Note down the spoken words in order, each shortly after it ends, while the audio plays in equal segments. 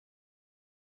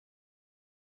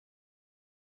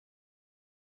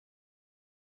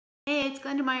Hey, it's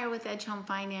Glenda Meyer with Edge Home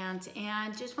Finance,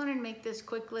 and just wanted to make this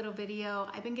quick little video.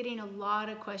 I've been getting a lot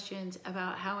of questions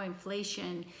about how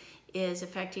inflation is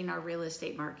affecting our real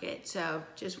estate market. So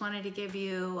just wanted to give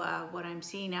you what I'm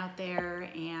seeing out there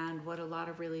and what a lot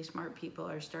of really smart people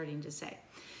are starting to say.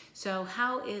 So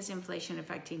how is inflation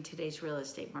affecting today's real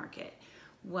estate market?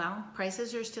 Well,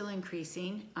 prices are still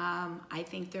increasing. I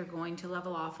think they're going to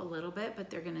level off a little bit,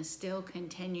 but they're going to still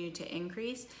continue to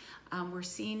increase. We're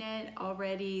seeing it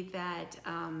already that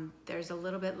there's a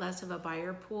little bit less of a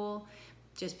buyer pool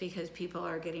just because people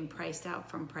are getting priced out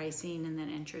from pricing and then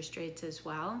interest rates as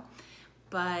well.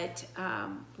 But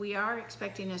we are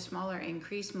expecting a smaller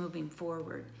increase moving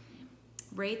forward.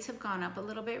 Rates have gone up a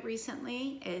little bit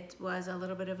recently. It was a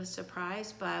little bit of a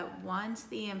surprise, but once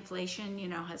the inflation,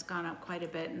 has gone up quite a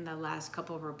bit in the last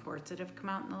couple of reports that have come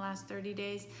out in the last 30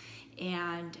 days.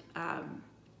 And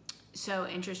so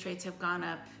interest rates have gone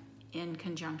up in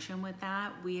conjunction with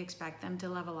that. We expect them to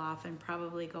level off and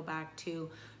probably go back to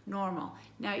normal.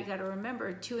 Now you got to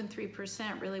remember 2 and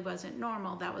 3% really wasn't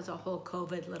normal. That was a whole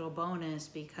COVID little bonus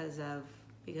because of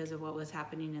what was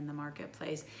happening in the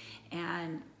marketplace.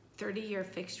 And 30-year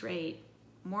fixed rate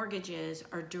mortgages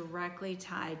are directly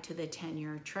tied to the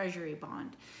 10-year treasury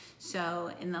bond. So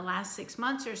in the last 6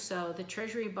 months or so, the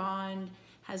treasury bond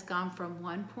has gone from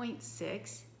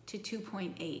 1.6 to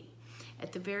 2.8.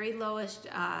 At the very lowest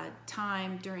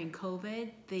time during COVID,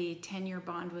 the 10-year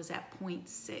bond was at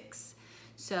 0.6.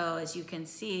 So as you can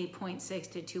see,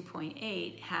 0.6 to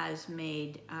 2.8 has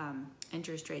made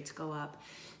interest rates go up.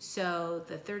 So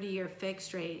the 30-year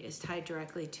fixed rate is tied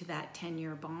directly to that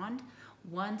 10-year bond.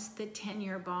 Once the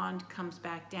 10-year bond comes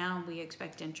back down, we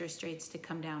expect interest rates to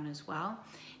come down as well.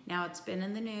 Now it's been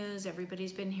in the news,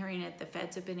 everybody's been hearing it. The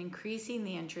Feds have been increasing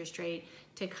the interest rate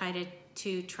to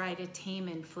try to tame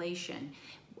inflation.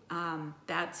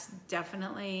 That's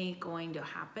definitely going to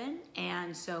happen.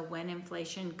 And so when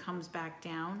inflation comes back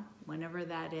down, whenever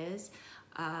that is,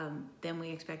 then we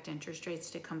expect interest rates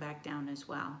to come back down as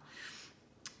well.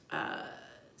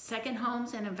 Second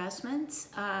homes and investments,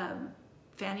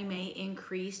 Fannie Mae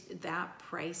increased that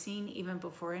pricing even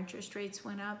before interest rates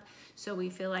went up. So we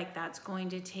feel like that's going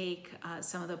to take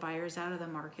some of the buyers out of the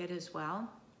market as well.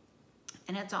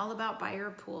 And it's all about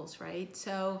buyer pools, right?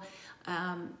 So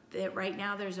that right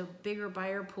now there's a bigger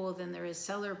buyer pool than there is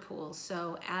seller pools.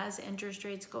 So as interest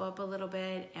rates go up a little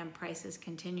bit and prices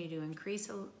continue to increase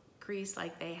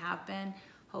like they have been,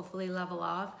 hopefully level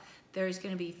off, there's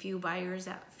going to be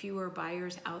fewer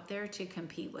buyers out there to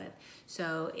compete with.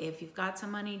 So if you've got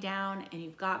some money down and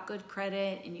you've got good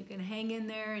credit and you can hang in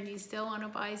there and you still want to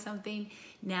buy something,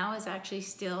 now is actually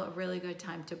still a really good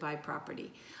time to buy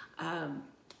property.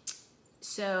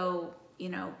 So,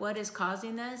 what is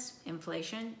causing this?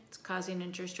 Inflation. It's causing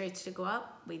interest rates to go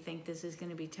up. We think this is going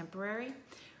to be temporary.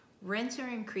 Rents are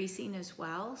increasing as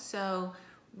well. So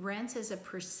rents as a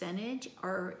percentage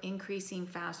are increasing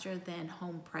faster than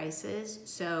home prices.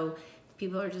 So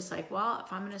people are just like, well,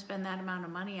 if I'm going to spend that amount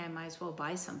of money, I might as well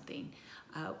buy something.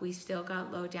 We still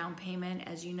got low down payment.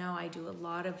 As you know, I do a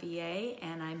lot of VA,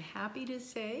 and I'm happy to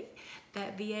say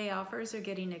that VA offers are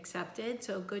getting accepted.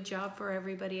 So good job for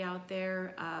everybody out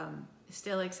there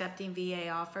still accepting VA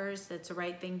offers. That's the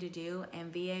right thing to do.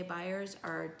 And VA buyers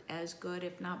are as good,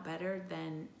 if not better,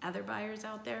 than other buyers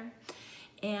out there.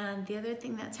 And the other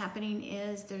thing that's happening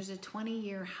is there's a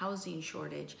 20-year housing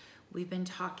shortage. We've been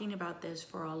talking about this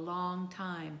for a long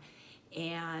time,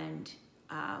 and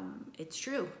it's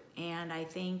true. And I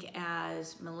think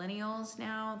as millennials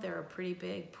now, they're a pretty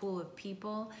big pool of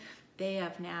people. They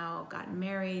have now gotten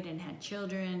married and had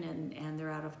children, and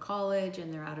they're out of college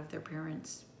and they're out of their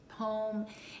parents' home,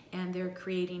 and they're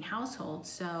creating households.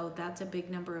 So that's a big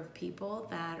number of people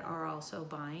that are also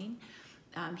buying.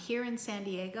 Here in San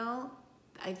Diego,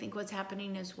 I think what's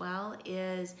happening as well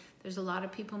is there's a lot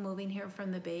of people moving here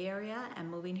from the Bay Area and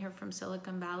moving here from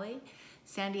Silicon Valley.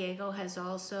 San Diego has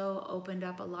also opened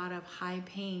up a lot of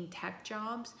high-paying tech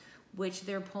jobs, which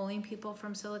they're pulling people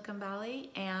from Silicon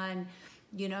Valley. And,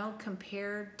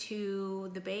 compared to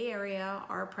the Bay Area,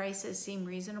 our prices seem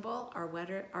reasonable. Our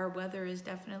weather is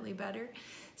definitely better.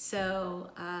 So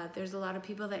there's a lot of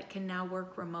people that can now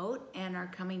work remote and are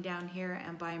coming down here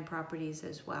and buying properties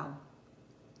as well.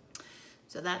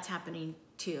 So that's happening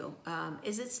too.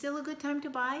 Is it still a good time to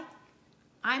buy?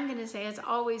 I'm going to say it's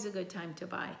always a good time to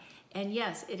buy. And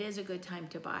yes, it is a good time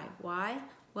to buy. Why?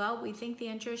 Well, we think the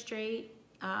interest rate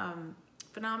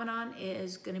phenomenon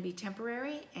is going to be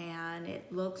temporary, and it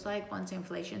looks like once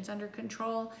inflation's under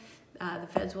control, the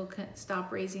feds will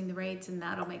stop raising the rates, and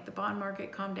that'll make the bond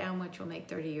market calm down, which will make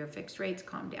 30-year fixed rates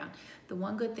calm down. The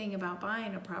one good thing about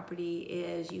buying a property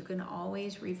is you can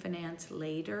always refinance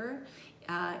later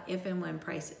if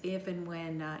and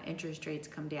when interest rates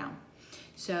come down.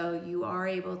 So you are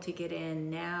able to get in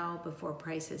now before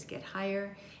prices get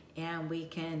higher, and we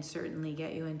can certainly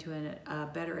get you into a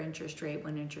better interest rate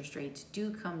when interest rates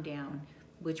do come down,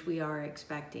 which we are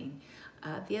expecting.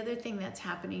 The other thing that's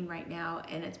happening right now,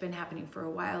 and it's been happening for a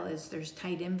while, is there's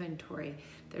tight inventory.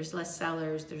 There's less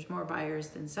sellers, there's more buyers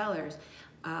than sellers.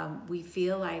 We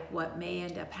feel like what may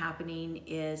end up happening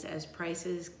is as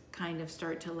prices kind of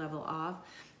start to level off,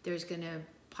 there's gonna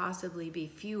possibly be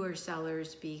fewer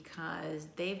sellers because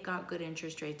they've got good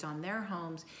interest rates on their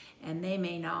homes, and they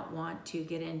may not want to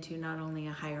get into not only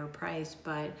a higher price,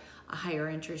 but a higher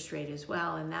interest rate as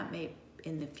well. And that may,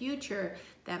 in the future,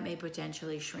 that may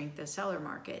potentially shrink the seller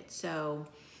market. So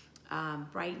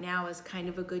right now is kind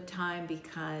of a good time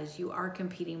because you are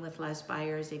competing with less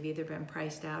buyers. They've either been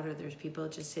priced out or there's people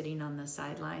just sitting on the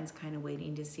sidelines kind of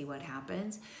waiting to see what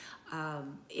happens.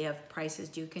 If prices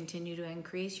do continue to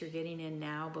increase, you're getting in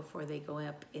now before they go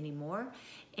up anymore.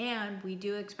 And we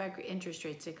do expect interest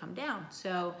rates to come down.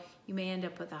 So you may end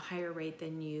up with a higher rate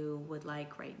than you would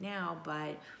like right now,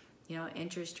 but you know,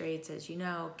 interest rates, as you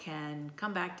know, can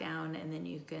come back down, and then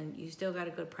you still got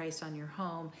a good price on your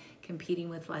home, competing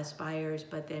with less buyers,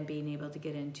 but then being able to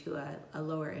get into a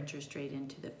lower interest rate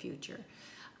into the future.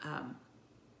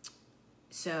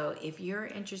 So if you're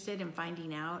interested in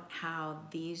finding out how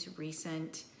these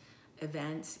recent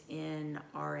events in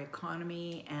our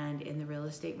economy and in the real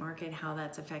estate market, how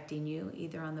that's affecting you,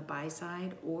 either on the buy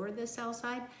side or the sell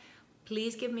side,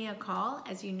 please give me a call.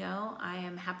 As you know, I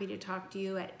am happy to talk to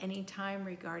you at any time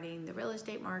regarding the real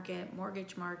estate market,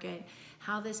 mortgage market,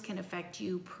 how this can affect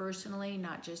you personally,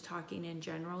 not just talking in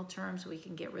general terms. We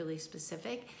can get really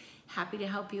specific. Happy to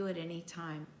help you at any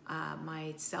time.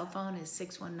 My cell phone is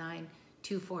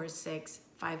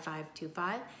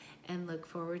 619-246-5525, and look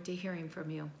forward to hearing from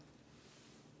you.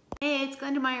 Hey, it's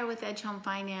Glenda Meyer with Edge Home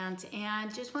Finance,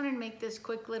 and just wanted to make this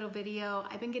quick little video.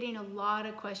 I've been getting a lot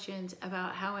of questions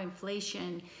about how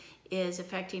inflation is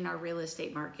affecting our real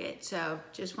estate market. So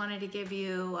just wanted to give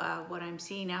you what I'm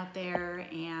seeing out there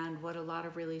and what a lot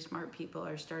of really smart people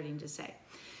are starting to say.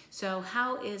 So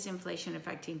how is inflation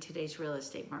affecting today's real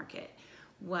estate market?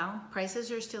 Well,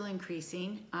 prices are still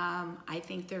increasing. I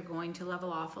think they're going to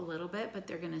level off a little bit, but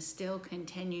they're going to still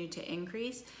continue to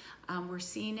increase. We're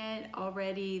seeing it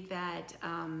already that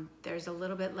there's a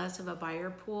little bit less of a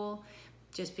buyer pool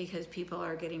just because people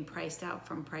are getting priced out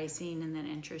from pricing and then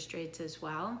interest rates as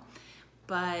well.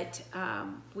 But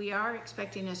we are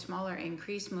expecting a smaller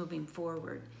increase moving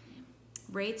forward.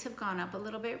 Rates have gone up a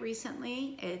little bit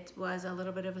recently. It was a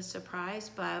little bit of a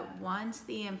surprise, but once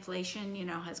the inflation,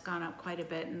 has gone up quite a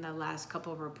bit in the last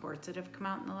couple of reports that have come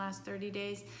out in the last 30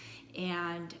 days.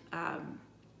 And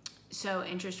so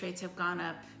interest rates have gone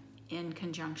up in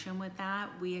conjunction with that.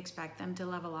 We expect them to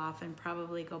level off and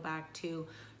probably go back to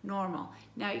normal.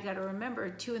 Now you got to remember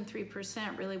 2 and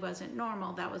 3% really wasn't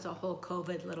normal. That was a whole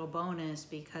COVID little bonus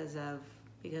because of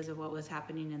what was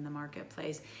happening in the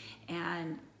marketplace.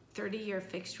 And 30-year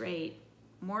fixed rate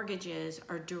mortgages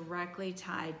are directly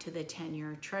tied to the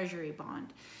 10-year treasury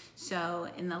bond. So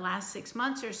in the last 6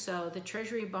 months or so, the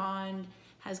treasury bond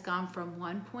has gone from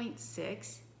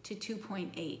 1.6 to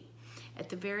 2.8. At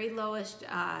the very lowest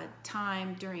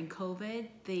time during COVID,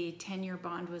 the 10-year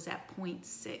bond was at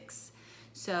 0.6.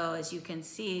 So as you can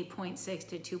see, 0.6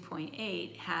 to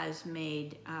 2.8 has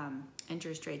made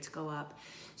interest rates go up.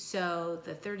 So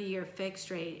the 30-year fixed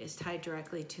rate is tied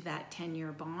directly to that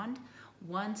 10-year bond.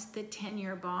 Once the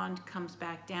 10-year bond comes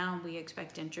back down, we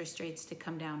expect interest rates to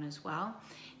come down as well.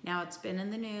 Now it's been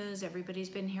in the news, everybody's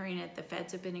been hearing it. The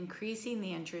feds have been increasing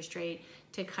the interest rate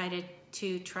to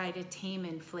try to tame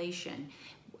inflation.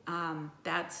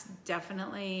 That's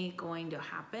definitely going to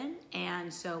happen.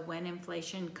 And so when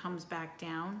inflation comes back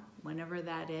down, whenever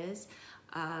that is,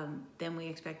 then we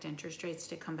expect interest rates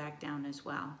to come back down as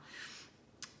well.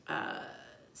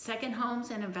 Second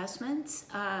homes and investments,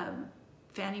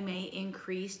 Fannie Mae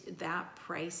increased that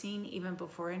pricing even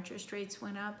before interest rates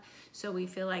went up. So we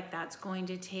feel like that's going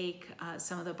to take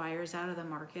some of the buyers out of the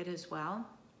market as well.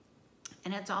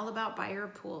 And it's all about buyer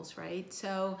pools, right?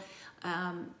 So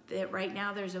right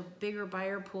now there's a bigger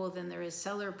buyer pool than there is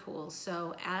seller pools.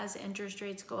 So as interest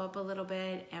rates go up a little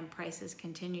bit and prices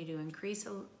continue to increase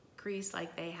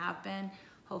like they have been,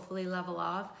 hopefully level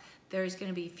off, there's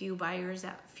going to be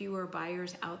fewer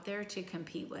buyers out there to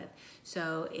compete with.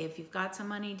 So if you've got some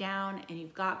money down and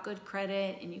you've got good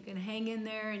credit and you can hang in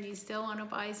there and you still want to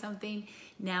buy something,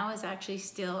 now is actually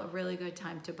still a really good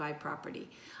time to buy property.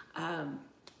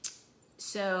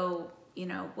 So, you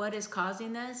know, what is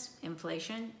causing this?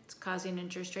 Inflation. It's causing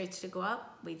interest rates to go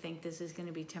up. We think this is going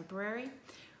to be temporary.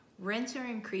 Rents are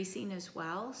increasing as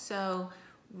well. So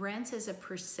rents as a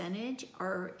percentage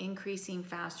are increasing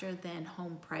faster than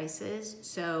home prices.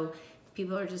 So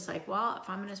people are just like, well, if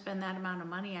I'm going to spend that amount of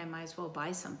money, I might as well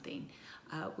buy something.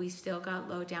 We still got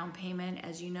low down payment.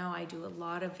 As you know, I do a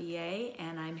lot of VA,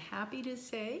 and I'm happy to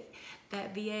say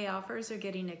that VA offers are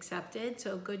getting accepted.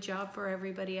 So good job for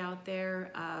everybody out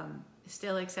there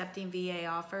still accepting VA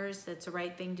offers. That's the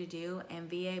right thing to do. And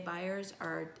VA buyers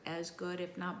are as good,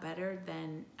 if not better,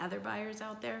 than other buyers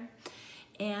out there.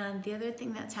 And the other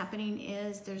thing that's happening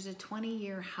is there's a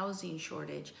 20-year housing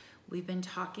shortage. We've been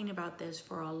talking about this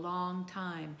for a long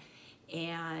time,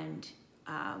 and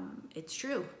it's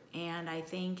true. And I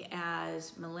think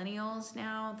as millennials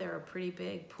now, they're a pretty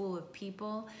big pool of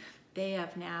people. They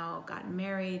have now gotten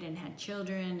married and had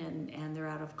children, and they're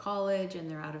out of college and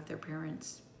they're out of their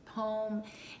parents' home,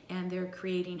 and they're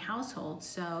creating households.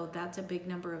 So that's a big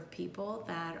number of people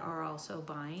that are also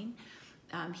buying.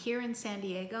 Here in San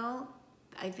Diego,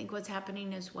 I think what's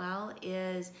happening as well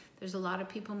is there's a lot of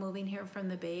people moving here from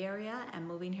the Bay Area and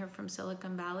moving here from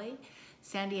Silicon Valley.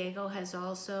 San Diego has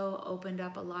also opened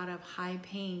up a lot of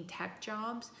high-paying tech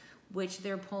jobs, which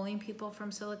they're pulling people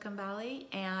from Silicon Valley.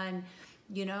 And,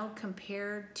 you know,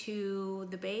 compared to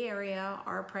the Bay Area,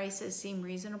 our prices seem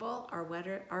reasonable. Our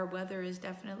weather is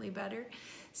definitely better.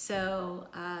 So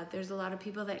there's a lot of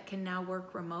people that can now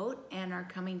work remote and are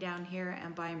coming down here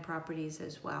and buying properties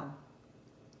as well.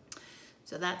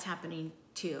 So that's happening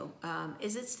too.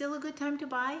 Is it still a good time to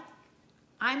buy?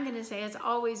 I'm going to say it's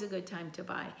always a good time to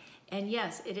buy. And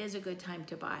yes, it is a good time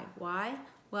to buy. Why?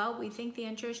 Well, we think the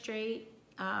interest rate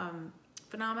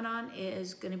phenomenon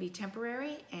is going to be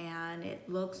temporary, and it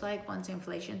looks like once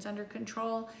inflation's under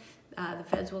control, the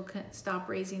feds will stop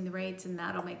raising the rates, and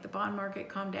that'll make the bond market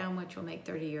calm down, which will make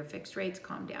 30-year fixed rates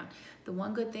calm down. The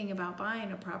one good thing about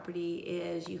buying a property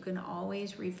is you can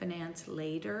always refinance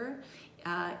later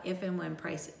if and when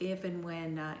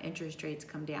interest rates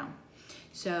come down.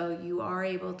 So you are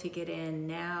able to get in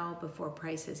now before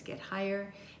prices get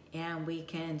higher, and we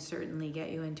can certainly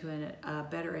get you into a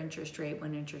better interest rate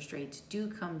when interest rates do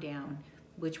come down,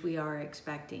 which we are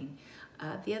expecting.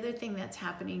 The other thing that's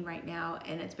happening right now,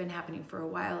 and it's been happening for a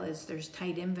while, is there's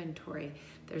tight inventory.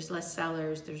 There's less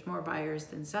sellers, there's more buyers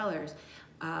than sellers.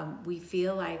 We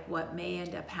feel like what may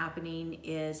end up happening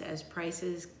is as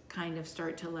prices kind of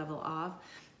start to level off,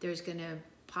 there's going to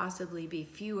possibly be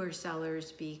fewer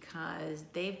sellers because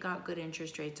they've got good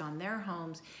interest rates on their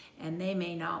homes, and they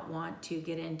may not want to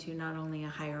get into not only a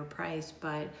higher price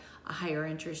but a higher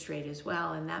interest rate as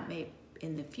well, and that may,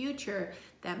 in the future,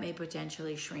 that may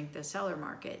potentially shrink the seller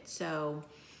market. So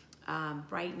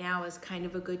right now is kind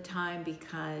of a good time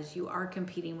because you are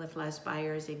competing with less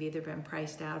buyers. They've either been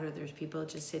priced out or there's people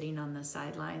just sitting on the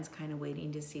sidelines kind of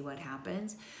waiting to see what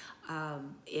happens.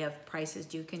 If prices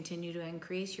do continue to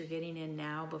increase, you're getting in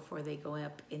now before they go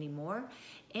up anymore.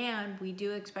 And we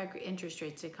do expect interest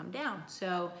rates to come down.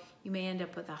 So you may end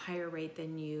up with a higher rate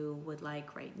than you would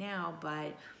like right now,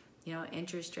 but you know,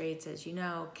 interest rates, as you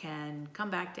know, can come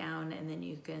back down, and then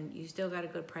you still got a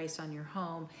good price on your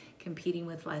home, competing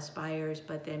with less buyers,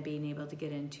 but then being able to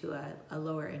get into a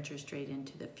lower interest rate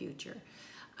into the future.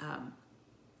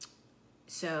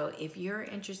 So if you're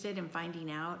interested in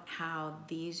finding out how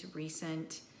these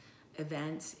recent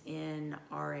events in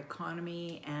our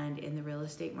economy and in the real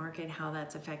estate market, how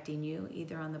that's affecting you,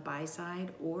 either on the buy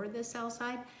side or the sell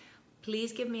side,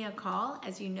 please give me a call.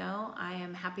 As you know, I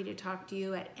am happy to talk to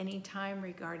you at any time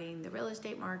regarding the real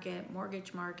estate market,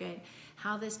 mortgage market,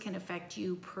 how this can affect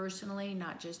you personally,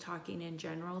 not just talking in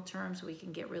general terms. We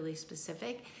can get really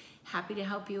specific. Happy to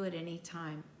help you at any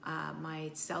time.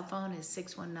 My cell phone is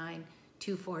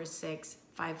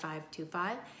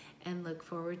 619-246-5525, and look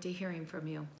forward to hearing from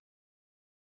you.